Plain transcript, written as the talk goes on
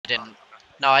didn't.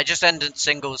 No, I just ended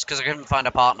singles because I couldn't find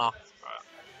a partner.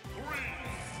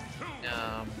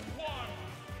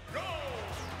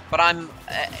 But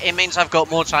it means I've got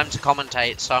more time to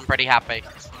commentate, so I'm pretty happy. I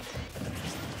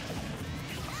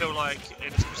feel like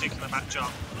in this particular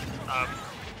matchup,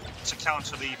 to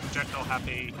counter the projectile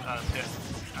happy Pit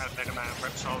and Mega Man,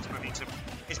 RepTile's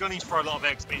he's going to need to throw a lot of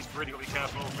eggs, but he's really got to be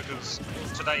careful because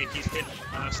today he's hit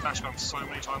SmashBound so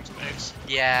many times with eggs.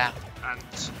 Yeah.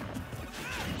 And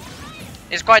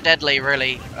it's quite deadly,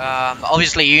 really.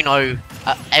 Obviously, you know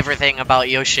everything about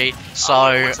Yoshi, so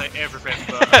I wouldn't say everything,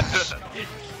 but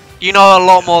you know a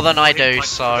lot more than I do. Like,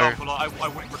 so for example, I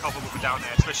wouldn't recover with a down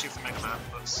air, especially with the Mega Man.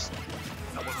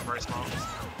 That wasn't very smart.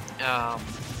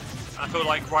 I feel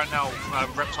like right now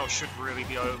RepTile should really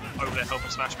be over there helping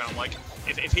SmashBound. Like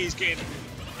if he's getting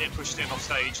it pushed in off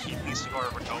stage, he needs to go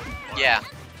over goal. Like, yeah.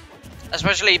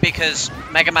 Especially because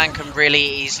Mega Man can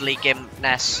really easily gimp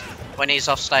Ness when he's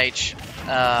off stage.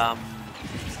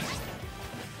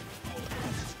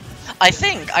 I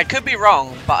think, I could be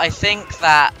wrong, but I think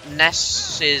that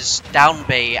Ness's down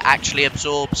B actually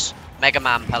absorbs Mega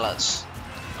Man pellets.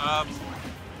 I'm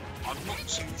not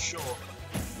too sure.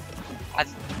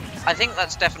 I think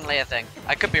that's definitely a thing.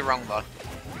 I could be wrong though.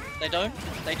 They don't?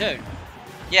 They do.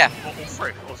 Yeah. All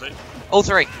three, was it? All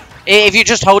three. If you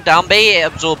just hold down B, it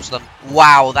absorbs them.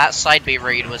 Wow, that side B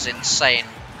read was insane.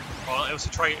 Well, it's a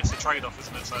trade-off,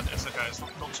 isn't it? So it's okay. It's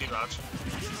not too bad.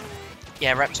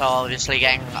 Yeah, RepTile obviously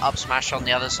getting up smash on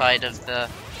the other side of the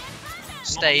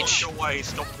stage. Not sure why he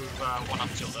stopped with one up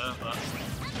tilt there, but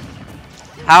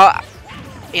How,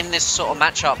 in this sort of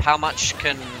matchup, how much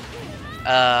can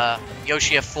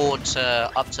Yoshi afford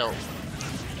to up tilt?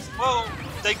 well,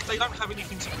 they don't have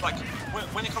anything to like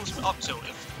when it comes to up tilt.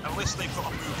 Unless they've got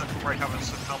a move that can break out, for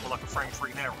example, like a frame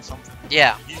 3 nair or something.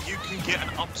 Yeah. You can get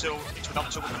an up tilt into an up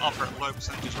tilt with an upper at low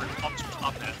percentages, or an up tilt to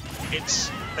up air.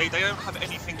 They don't have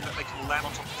anything that they can land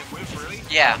on top of him with, really.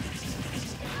 Yeah.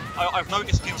 I've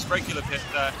noticed against regular Pit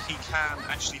that he can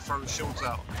actually throw shields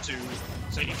out to.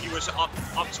 So if you were to up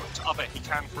tilt to up air, he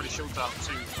can throw the shields out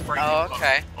to break him. Oh,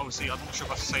 okay. But obviously, I'm not sure if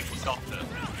that's the same with Dark Pit.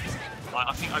 Like,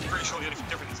 I'm pretty sure the only thing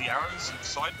different is the arrows and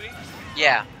side B.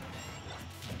 Yeah.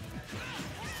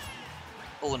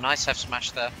 Oh, nice F smash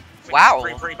there. Wow.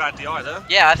 Pretty bad DI there.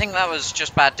 Yeah, I think that was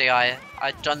just bad DI.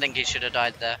 I don't think he should have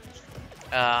died there.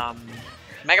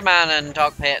 Mega Man and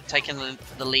Dark Pit taking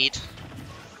the lead.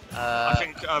 I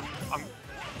think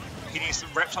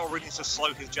RepTile really needs to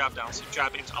slow his jab down, so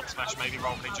jab into up smash maybe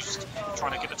rather than just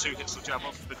trying to get the 2 hits of jab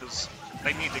off because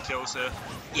they need the kills here.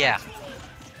 Yeah.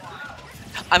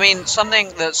 I mean,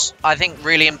 something that's, I think,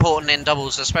 really important in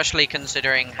doubles, especially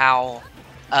considering how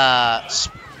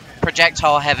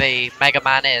projectile heavy Mega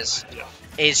Man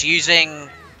is using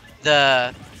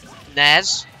the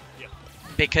nairs,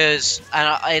 because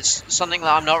it's something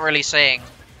that I'm not really seeing.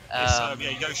 Yeah,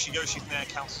 Yoshi's nair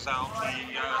cancels out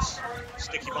the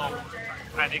sticky bomb,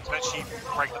 and it can actually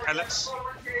break the pellets.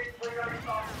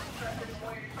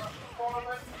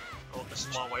 Oh, this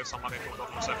is my way of somebody called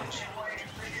off for a second.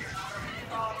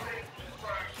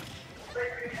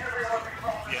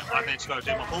 Yeah, I need to go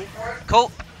do my pull.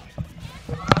 Cool.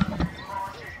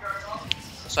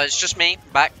 So it's just me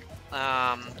back.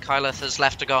 Kyleth has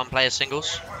left to go and play a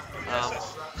singles.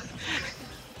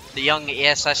 The young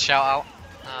ESS shout out.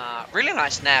 Really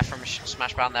nice nair from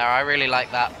SmashBound there. I really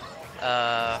like that.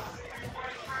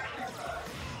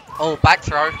 Oh, back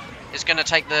throw is going to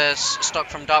take the stock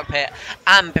from Dark Pit,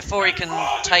 and before he can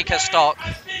take a stock,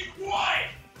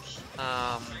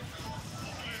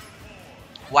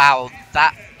 wow,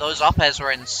 those up airs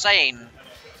were insane.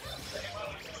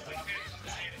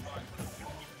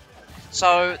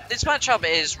 So this matchup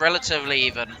is relatively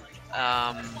even.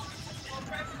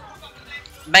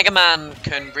 Mega Man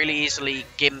can really easily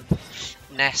gimp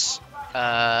Ness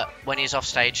when he's off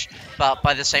stage, but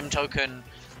by the same token,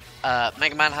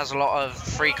 Mega Man has a lot of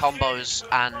free combos,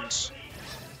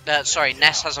 and sorry,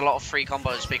 Ness has a lot of free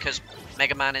combos because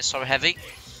Mega Man is so heavy.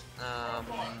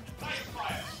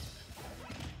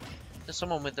 There's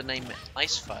someone with the name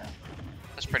Icefire.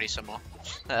 That's pretty similar.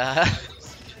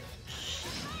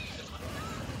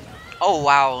 Oh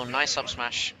wow, nice up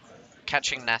smash,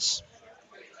 catching Ness.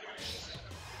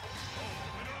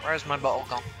 Where's my bottle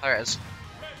gone? There it is.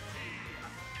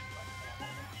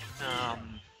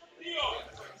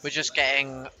 We're just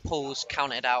getting pulls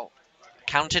counted out.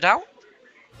 Counted out?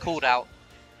 Called out.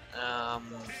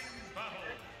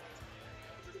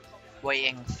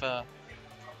 Waiting for...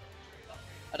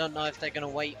 I don't know if they're going to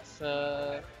wait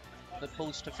for the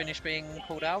pulls to finish being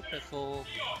called out before...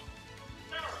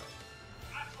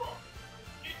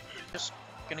 Just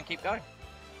going to keep going.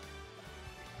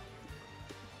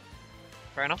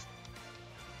 Fair enough.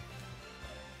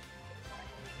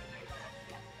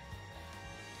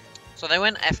 So they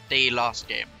went FD last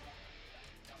game.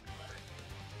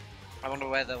 I wonder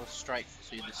where they'll strike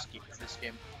to this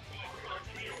game.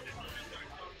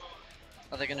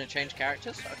 Are they going to change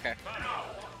characters? Okay.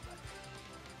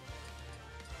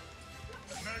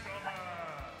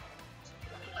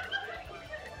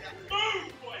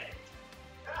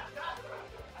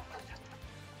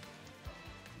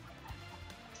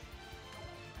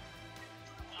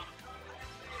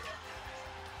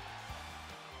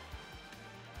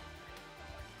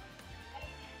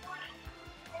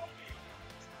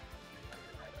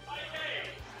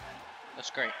 That's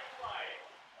great.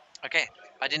 Okay,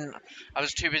 I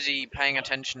was too busy paying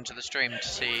attention to the stream to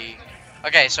see.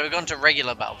 Okay, so we've gone to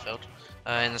regular Battlefield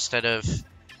instead of FD.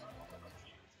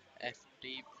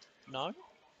 No?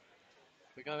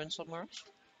 We go in somewhere else?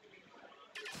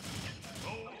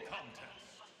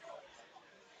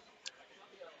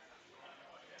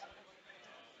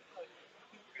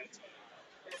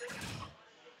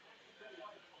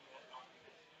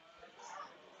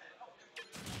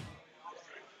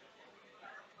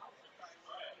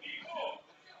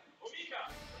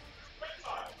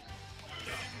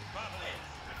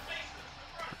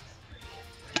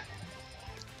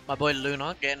 My boy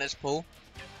Luna getting his pull.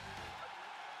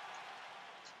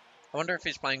 I wonder if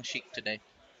he's playing Sheik today.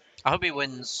 I hope he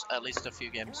wins at least a few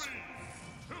games.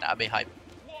 That'd be hype.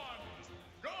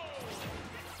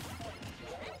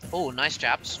 Oh, nice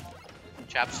jabs.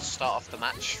 Jabs to start off the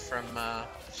match from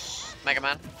Mega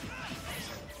Man.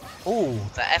 Oh,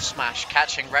 the F smash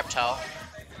catching RepTile.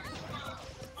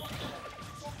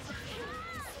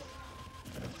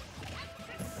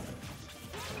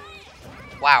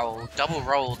 Wow, double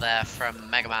roll there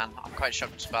from Mega Man. I'm quite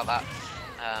shocked about that.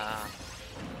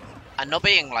 And not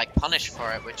being like punished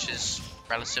for it, which is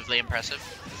relatively impressive.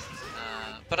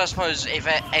 But I suppose if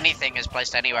anything is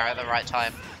placed anywhere at the right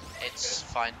time, it's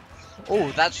fine.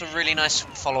 Oh, that's a really nice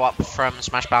follow-up from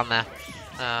SmashBound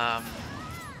there.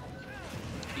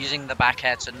 Using the back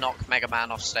air to knock Mega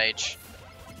Man off stage.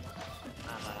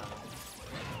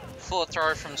 Full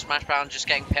throw from SmashBound, just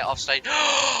getting pit off stage.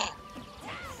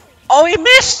 Oh, he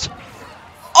missed!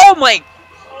 Oh my...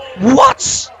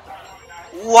 What?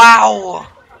 Wow!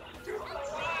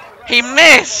 He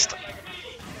missed!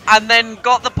 And then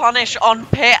got the punish on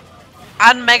Pit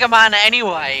and Mega Man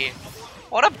anyway.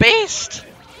 What a beast!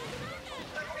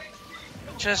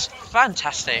 Just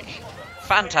fantastic.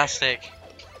 Fantastic.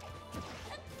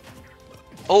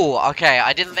 Oh, okay.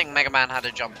 I didn't think Mega Man had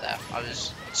a jump there. I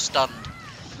was stunned.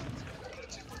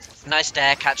 Nice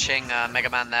dare catching Mega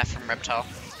Man there from RepTile.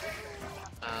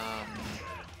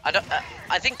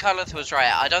 I think Carlith was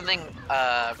right. I don't think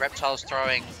RepTile's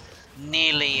throwing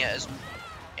nearly as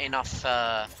enough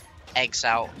eggs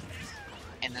out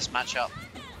in this matchup.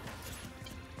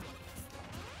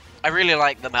 I really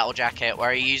like the Metal Jacket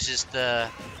where he uses the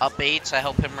up B to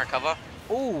help him recover.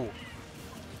 Ooh,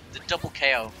 the double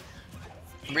KO.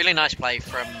 Really nice play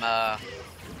from.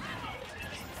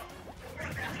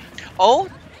 Oh,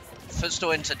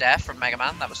 footstool into dare from Mega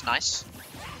Man. That was nice.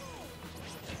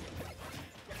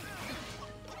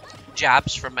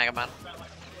 Jabs from Mega Man.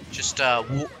 Just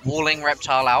walling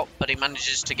RepTile out, but he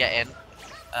manages to get in.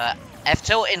 F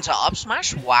tilt into up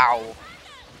smash. Wow.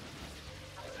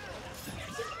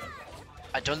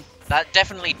 That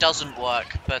definitely doesn't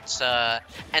work, but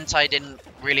NTai didn't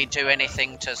really do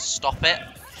anything to stop it.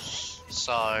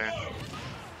 So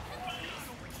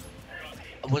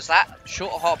was that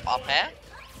short hop up air,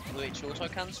 which auto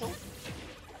cancel?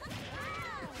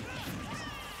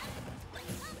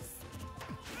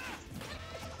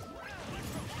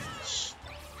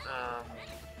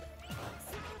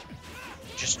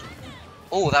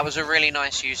 Oh, that was a really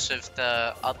nice use of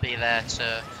the up B there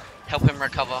to help him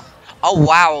recover. Oh,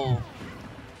 wow.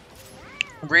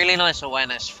 Really nice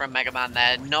awareness from Mega Man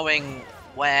there, knowing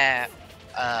where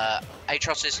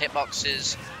Atross's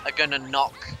hitboxes are going to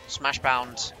knock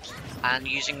SmashBound and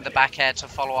using the back air to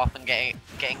follow up and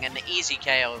getting an easy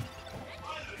KO.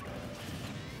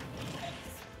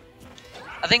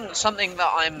 I think something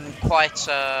that I'm quite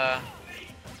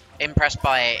impressed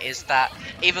by it is that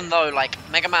even though like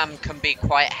Mega Man can be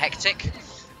quite hectic,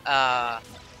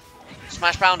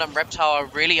 SmashBound and RepTile are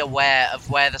really aware of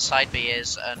where the side B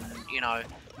is and, you know,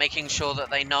 making sure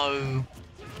that they know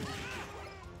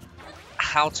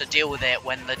how to deal with it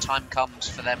when the time comes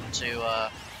for them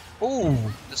to ooh,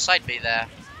 the side B there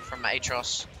from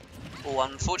Atross. Oh,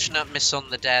 unfortunate miss on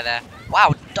the dare there.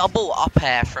 Wow, double up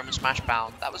air from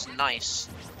SmashBound. That was nice.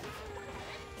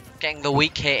 Getting the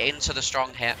weak hit into the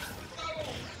strong hit.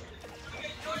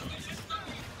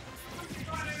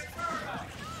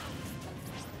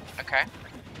 Okay.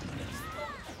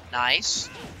 Nice.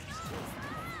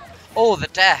 Oh, the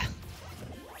death.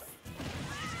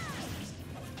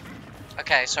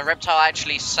 Okay, so RepTile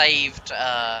actually saved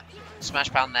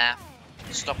SmashBound there,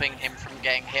 stopping him from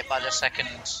getting hit by the second.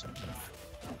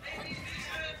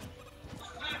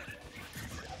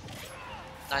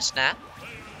 Nice snap.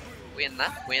 We in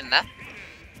there. We in there.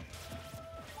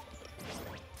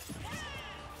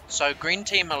 So green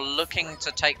team are looking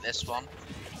to take this one.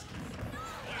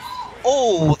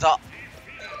 Oh, the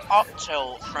up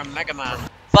tilt from Mega Man.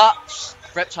 But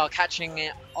RepTile catching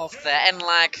it off the end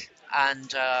lag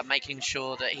and making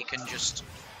sure that he can just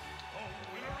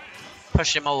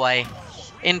push him away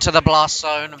into the blast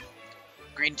zone.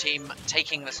 Green team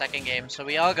taking the second game. So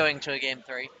we are going to a game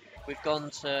 3. We've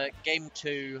gone to game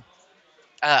 2.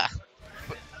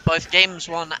 Both games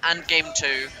 1 and game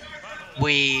 2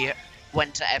 we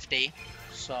went to FD.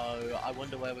 So I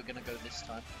wonder where we're going to go this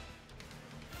time.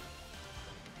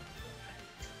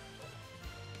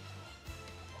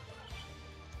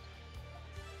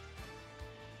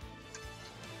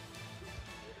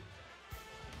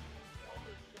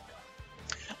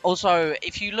 Also,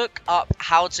 if you look up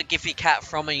how to Giphy Cat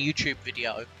from a YouTube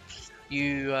video,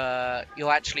 you'll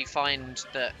actually find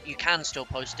that you can still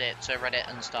post it to Reddit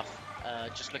and stuff.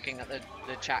 Just looking at the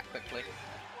chat quickly.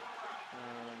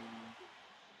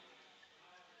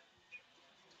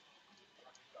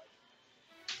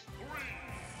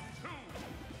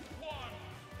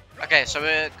 Okay, so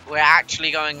we're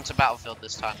actually going to Battlefield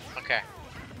this time. Okay.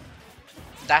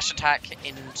 Dash attack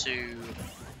into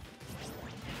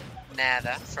Nair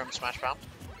there from SmashBound.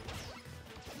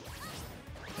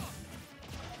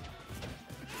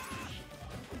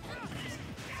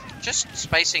 Just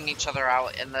spacing each other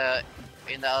out in the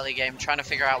early game, trying to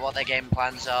figure out what their game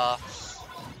plans are.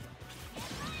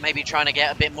 Maybe trying to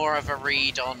get a bit more of a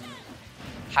read on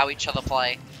how each other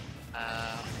play,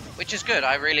 which is good.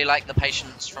 I really like the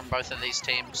patience from both of these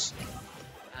teams.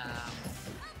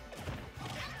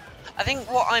 I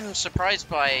think what I'm surprised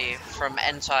by from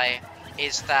NTai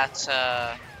is that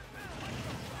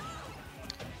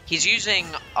he's using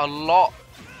a lot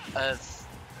of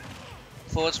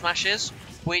forward smashes,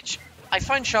 which I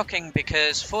find shocking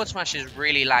because forward smash is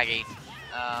really laggy.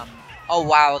 Oh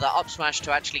wow, the up smash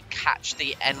to actually catch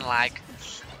the end lag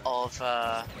of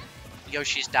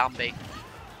Yoshi's down B.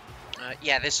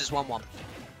 Yeah, this is 1-1.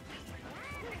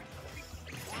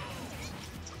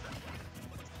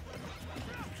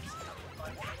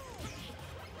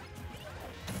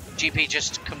 GP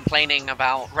just complaining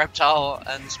about RepTile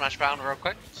and SmashBound real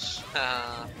quick.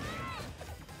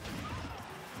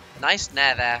 Nice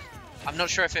nair there. I'm not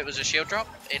sure if it was a shield drop.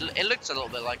 It looks a little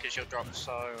bit like a shield drop,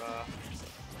 so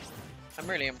I'm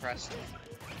really impressed.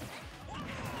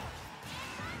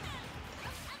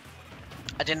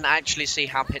 I didn't actually see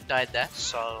how Pit died there,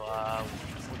 so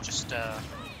we'll just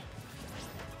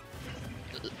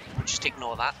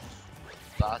ignore that.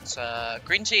 But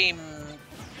green team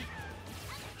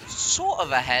sort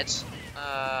of ahead.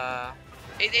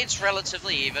 It's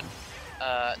relatively even.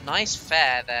 Nice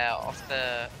fair there off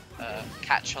the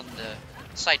catch on the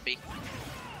side B.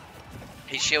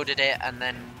 He shielded it and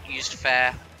then used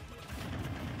fair.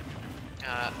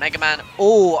 Mega Man.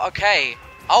 Oh, okay.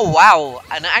 Oh wow,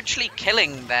 and actually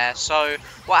killing there. So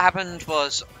what happened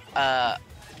was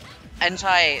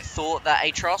Entai thought that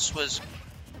Atross was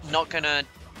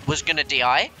gonna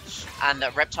DI, and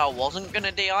that RepTile wasn't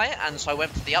gonna DI, and so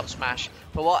went for the up smash.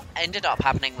 But what ended up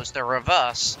happening was the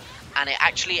reverse, and it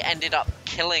actually ended up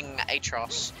killing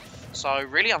Atross. So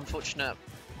really unfortunate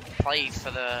play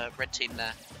for the red team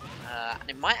there, and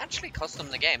it might actually cost them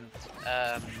the game.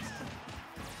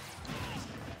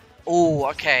 Oh,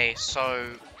 okay,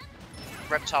 so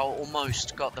RepTile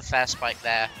almost got the fair spike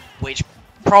there, which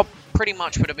pretty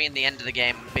much would have been the end of the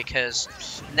game, because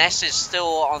Ness is still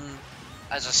on,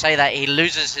 as I say that, he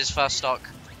loses his first stock.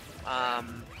 But,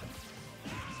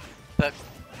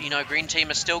 you know, green team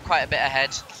is still quite a bit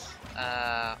ahead.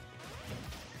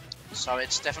 So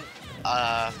it's definitely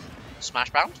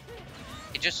SmashBound.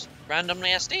 He just randomly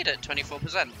SD'd at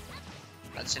 24%.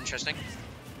 That's interesting.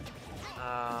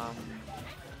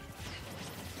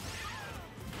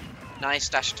 Nice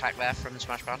dash attack there from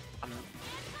SmashBound. I'm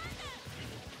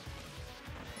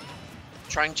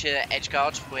trying to edge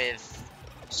guard with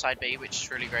side B, which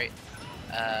is really great.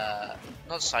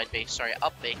 Not side B, sorry,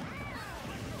 up B.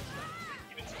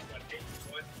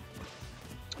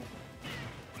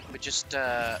 We're just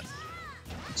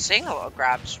seeing a lot of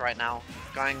grabs right now,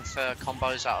 going for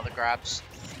combos out of the grabs,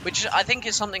 which I think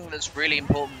is something that's really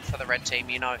important for the red team.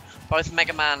 You know, both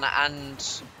Mega Man and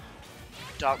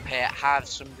Dark Pit have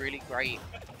some really great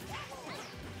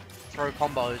throw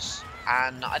combos,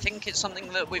 and I think it's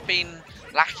something that we've been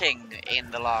lacking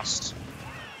in the last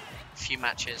few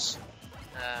matches.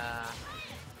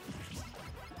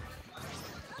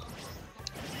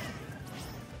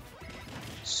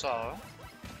 So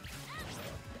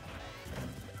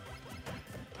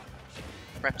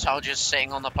RepTile just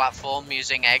sitting on the platform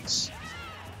using eggs.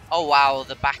 Oh wow,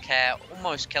 the back air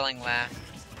almost killing there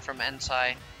from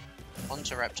NTai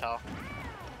onto RepTile.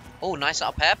 Oh, nice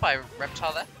up air by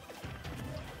RepTile there.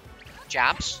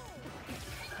 Jabs.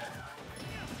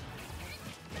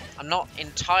 I'm not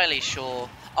entirely sure.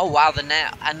 Oh wow, the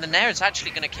nair. And the nair is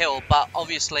actually going to kill, but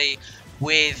obviously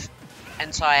with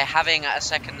NTai having a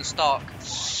second stock.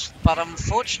 But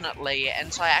unfortunately,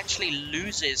 NTai actually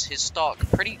loses his stock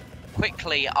pretty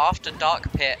quickly after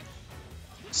Dark Pit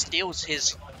steals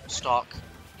his stock.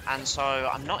 And so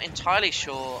I'm not entirely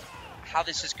sure how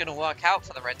this is going to work out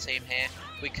for the red team here.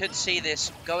 We could see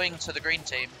this going to the green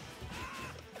team,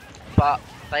 but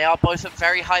they are both at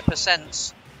very high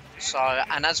percents. So,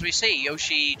 and as we see,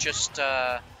 Yoshi just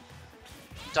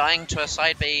dying to a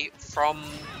side B from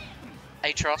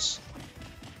Atross.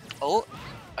 Oh,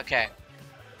 okay.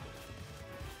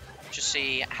 Just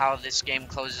see how this game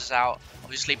closes out.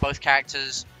 Obviously, both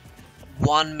characters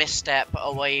one misstep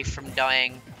away from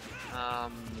dying.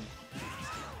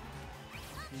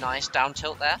 Nice down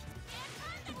tilt there.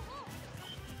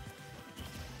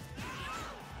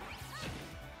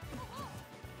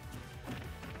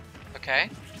 Okay.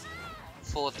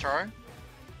 Forward throw.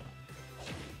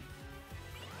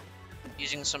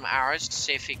 Using some arrows to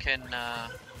see if he can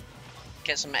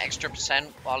get some extra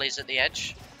percent while he's at the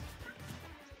edge.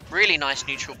 Really nice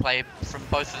neutral play from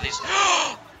both of these.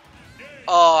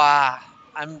 Oh,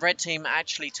 and red team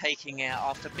actually taking it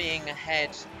after being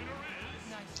ahead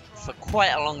for quite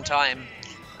a long time.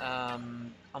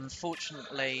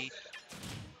 Unfortunately,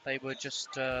 they were just